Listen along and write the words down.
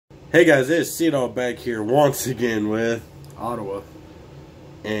Hey guys, it's C-Dog back here once again with Ottawa.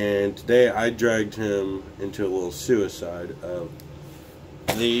 And today I dragged him into a little suicide of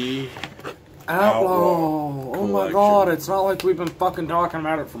the Outlaw. Oh my god, it's not like we've been fucking talking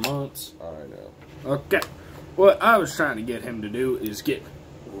about it for months. I know. Okay. What I was trying to get him to do is get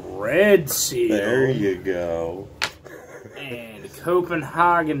Red Seal. There you go. And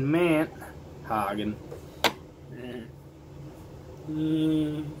Copenhagen Mint. Hagen.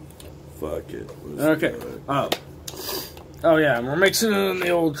 Fuck it. Okay. Oh yeah, and we're mixing in the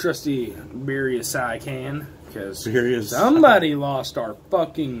old trusty Beeriacai can. Because somebody lost our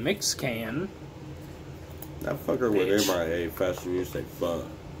fucking mix can. That fucker went MIA faster than you say fuck.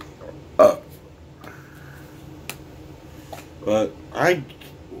 But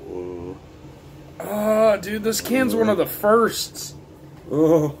dude, this can's one of the firsts.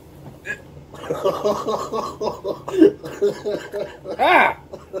 Oh.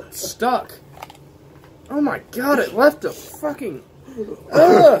 Stuck. Oh my god, it left a fucking.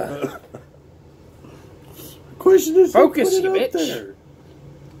 Question is, focus, you bitch. There?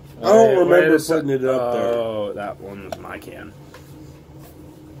 I don't remember putting it up there. Oh, that one was my can.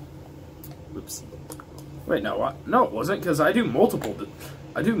 Oops. Wait, no, what? No, it wasn't, because I do multiple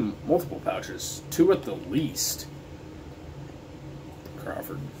pouches, 2 at the least.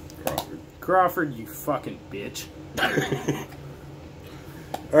 Crawford, you fucking bitch.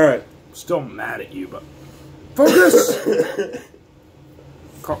 Alright. Still mad at you, but... Focus!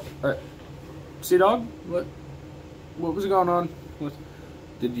 C-Dog? What was going on?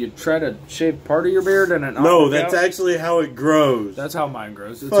 Did you try to shave part of your beard and it not No, that's actually how it grows. That's how mine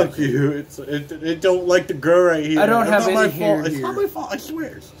grows. It's Fuck okay. you. It don't like to grow right here. I don't have any hair It's here. not my fault, I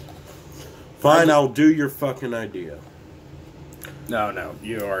swear. Fine, I'll do your fucking idea. No,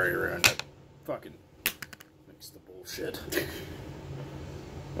 you already ruined it. Fucking mix the bullshit.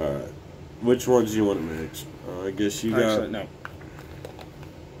 Alright. Which ones do you want to mix? I guess you got... Actually, no.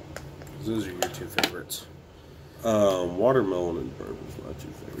 Those are your 2 favorites. Watermelon and bourbon is my 2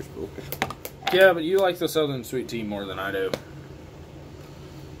 favorites. Okay. Yeah, but you like the Southern Sweet Tea more than I do.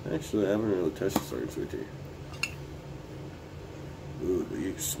 Actually, I haven't really touched the Southern Sweet Tea. Ooh, but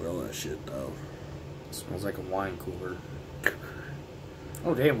you can smell that shit, though. It smells like a wine cooler.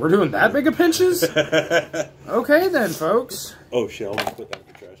 Oh, damn, we're doing that big of pinches? Okay, then, folks. Oh, shit, I'm gonna put that in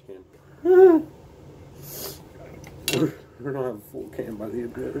the trash can. We're gonna have a full can by the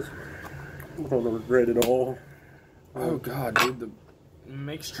end of this. I'm gonna regret it all. Oh, God, dude, the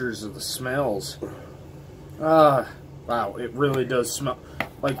mixtures of the smells. Wow, it really does smell.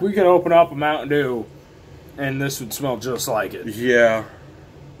 Like, we could open up a Mountain Dew, and this would smell just like it. Yeah.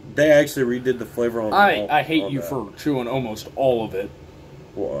 They actually redid the flavor on I hate you for chewing almost all of it.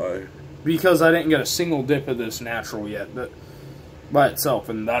 Why? Because I didn't get a single dip of this natural yet, but by itself,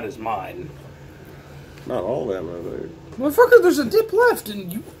 and that is mine. Not all that, motherfucker. Motherfucker, there's a dip left,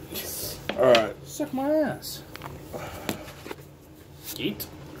 and you... Alright. Suck my ass. Eat.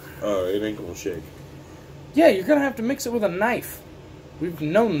 Oh, it ain't gonna shake. Yeah, you're gonna have to mix it with a knife. We've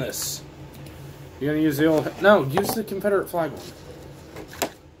known this. You're gonna use the old... No, use the Confederate flag one.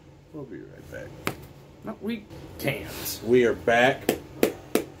 We'll be right back. No, we cans. We are back.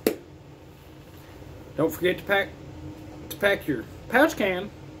 Don't forget to pack your pouch can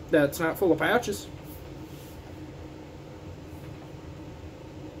that's not full of pouches.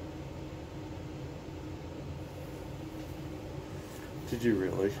 Did you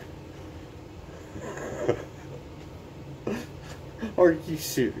really? Are you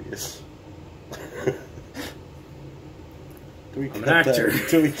serious? Do we cut that?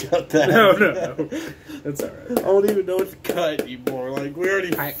 Do we cut that? No. That's alright. I don't even know what to cut anymore. Like, we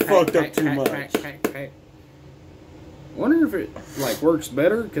already fucked up too much. Wonder if it, like, works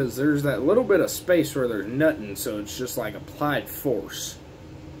better, because there's that little bit of space where there's nothing, so it's just like applied force.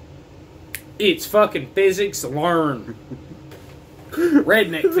 It's fucking physics, learn.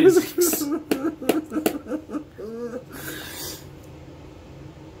 Redneck physics.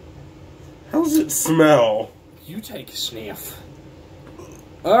 How does it smell? You take a sniff.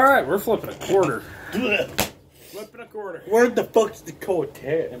 Alright, we're flipping a quarter. Flipping a quarter. Where the fuck's the quarter?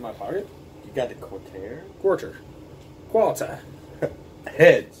 In my pocket? You got the quarter? Quarter. Quality.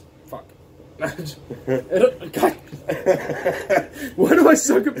 Heads. Fuck. God. Why do I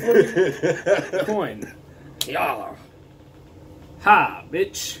suck at flipping a coin? Yeah. Ha,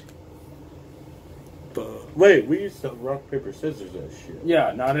 bitch. Wait, we used to rock, paper, scissors that shit.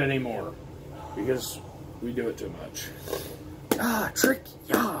 Yeah, not anymore. Because we do it too much. Trick,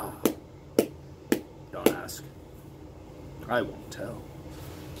 yeah. Don't ask. I won't tell.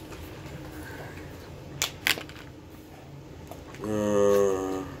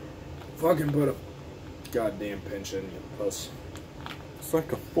 Fucking put a goddamn pinch in, you puss. It's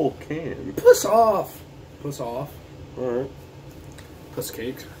like a full can. Puss off. Puss off. Alright. Puss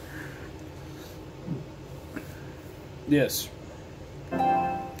cake. Yes.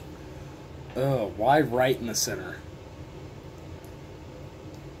 Oh, why right in the center?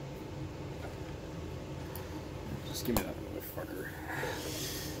 Just give me that motherfucker.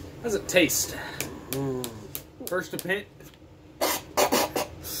 How does it taste? First a pint.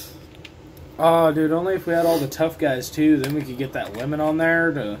 Oh, dude, only if we had all the tough guys, too. Then we could get that lemon on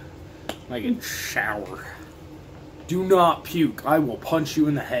there to make it shower. Do not puke. I will punch you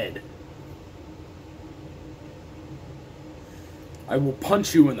in the head. I will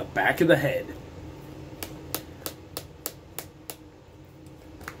punch you in the back of the head.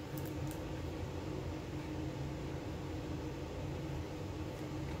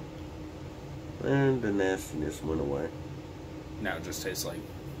 And the nastiness went away. Now it just tastes like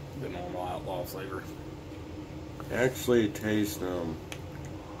the normal Outlaw flavor. Actually, it tastes,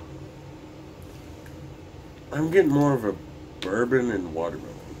 I'm getting more of a bourbon and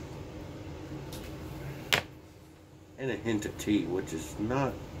watermelon. And a hint of tea, which is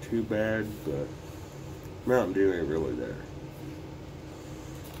not too bad, but Mountain Dew ain't really there.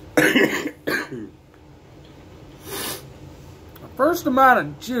 The first amount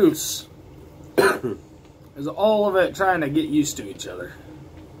of juice is all of it trying to get used to each other.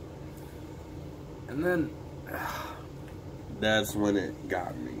 And then... That's when it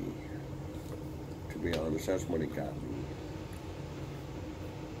got me. To be honest, that's when it got me.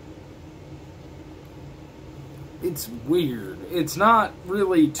 It's weird. It's not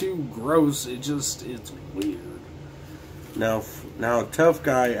really too gross. It's weird. Now, Tough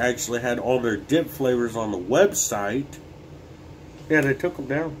Guy actually had all their dip flavors on the website. Yeah, they took them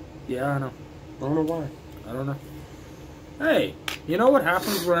down. Yeah, I know. I don't know why. I don't know. Hey, you know what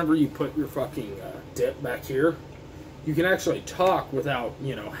happens whenever you put your fucking dip back here? You can actually talk without,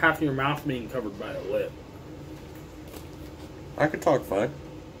 you know, half of your mouth being covered by a lip. I could talk fine.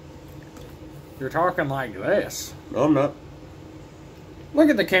 You're talking like this. No, I'm not. Look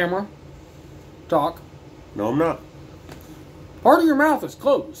at the camera. Talk. No, I'm not. Part of your mouth is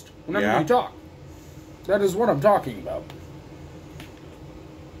closed whenever Yeah. you talk. That is what I'm talking about.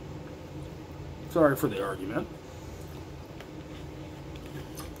 Sorry for the argument.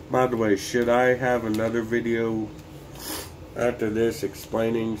 By the way, should I have another video after this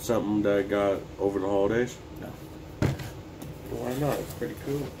explaining something that I got over the holidays? No. Why not? It's pretty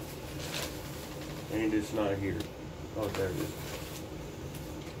cool. And it's not here. Oh, there it is.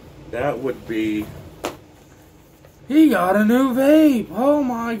 That would be... He got a new vape. Oh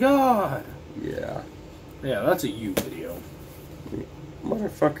my god. Yeah. Yeah, that's a you video.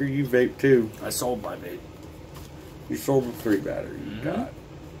 Motherfucker, you vape too. I sold my vape. You sold the 3 battery you got.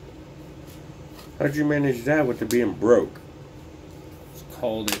 How'd you manage that with it being broke? It's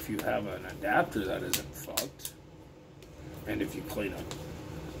called if you have an adapter that isn't fucked. And if you clean it.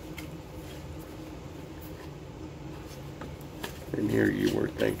 And here you were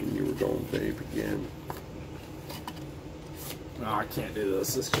thinking you were going vape again. No, I can't do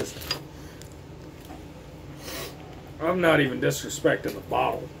this. It's just... I'm not even disrespecting the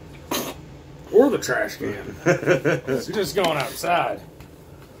bottle. Or the trash can. It's just going outside.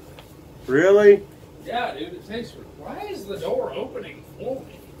 Really? Yeah, dude, it takes... Why is the door opening for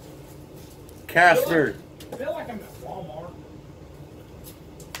me? Casper. I feel like I'm at Walmart.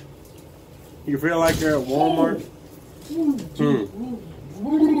 You feel like you're at Walmart?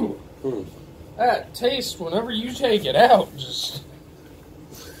 That taste, whenever you take it out, just...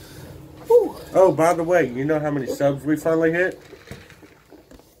 Oh, by the way, you know how many subs we finally hit?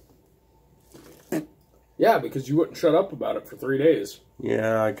 Yeah, because you wouldn't shut up about it for 3 days.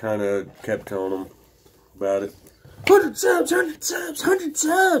 Yeah, I kind of kept telling them about it. 100 subs, 100 subs, 100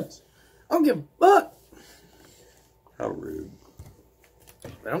 subs! I don't give a fuck. How rude.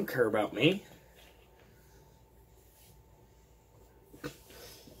 They don't care about me.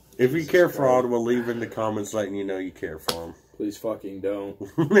 If you care for Ottawa, leave in the comments letting you know you care for them. Please fucking don't.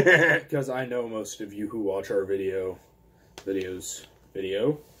 Because I know most of you who watch our videos.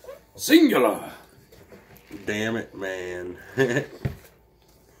 Singular! Damn it, man.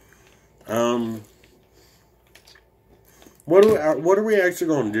 What are we actually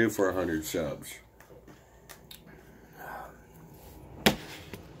going to do for 100 subs?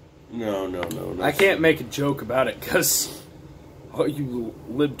 No. I can't make a joke about it because all you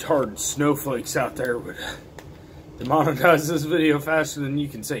libtard snowflakes out there would demonetize this video faster than you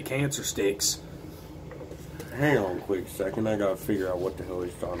can say cancer sticks. Hang on a quick second. I got to figure out what the hell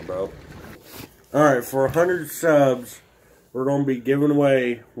he's talking about. Alright, for 100 subs, we're going to be giving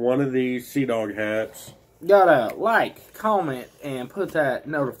away one of these Sea Dog hats. Gotta like, comment, and put that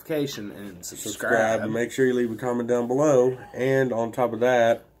notification and subscribe. And make sure you leave a comment down below. And on top of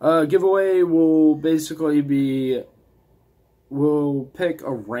that, giveaway will basically be, we'll pick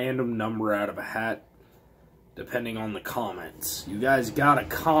a random number out of a hat depending on the comments. You guys gotta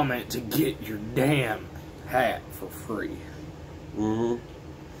comment to get your damn hat for free.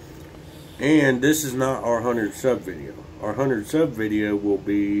 And this is not our 100 sub video. Our 100 sub video will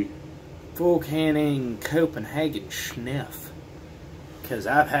be full canning Copenhagen Schniff. Because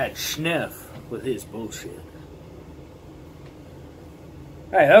I've had Schniff with his bullshit.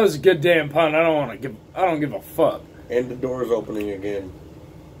 Hey, that was a good damn pun. I don't give a fuck. And the door's opening again.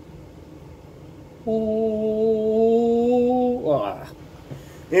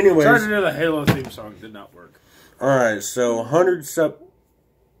 Anyways, tried to do the Halo theme song, did not work. Alright, so 100 sub.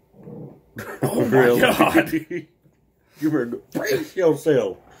 Oh my god. You were brace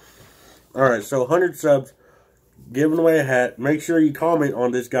yourself. Alright, so 100 subs, giving away a hat. Make sure you comment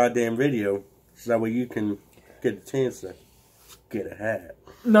on this goddamn video, so that way you can get a chance to get a hat.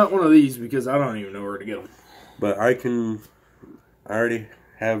 Not one of these, because I don't even know where to get them. But I already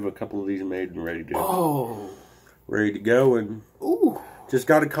have a couple of these made and ready to go. Oh. Ready to go, and ooh, just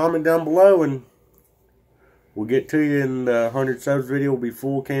got to comment down below, and we'll get to you in the 100 subs video. Will be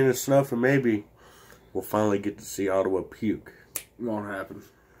full can of snuff, and maybe we'll finally get to see Ottawa puke. Won't happen.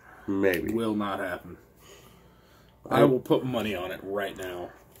 Maybe. Will not happen. I will put money on it right now.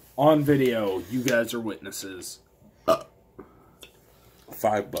 On video, you guys are witnesses. $5.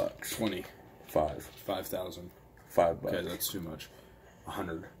 20. 5. 5,000. $5. Okay, that's too much.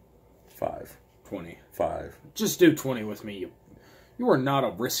 100. 5. 20. 5. Just do 20 with me. You are not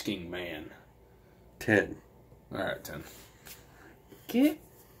a risking man. 10. Alright, 10. Get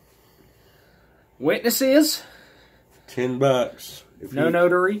witnesses. $10. No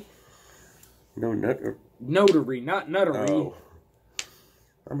notary. No notary. Notary, not nuttery. Oh.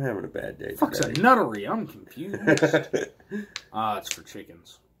 I'm having a bad day. Fuck's a nuttery? I'm confused. It's for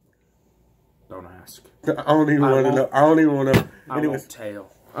chickens. Don't ask. I don't even want to know. I don't even want to know. I won't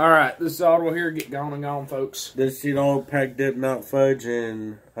tell. Alright, this is Ottawa here. Get gone and gone, folks. This is all packed dip, not fudge,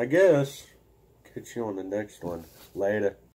 and I guess catch you on the next one. Later.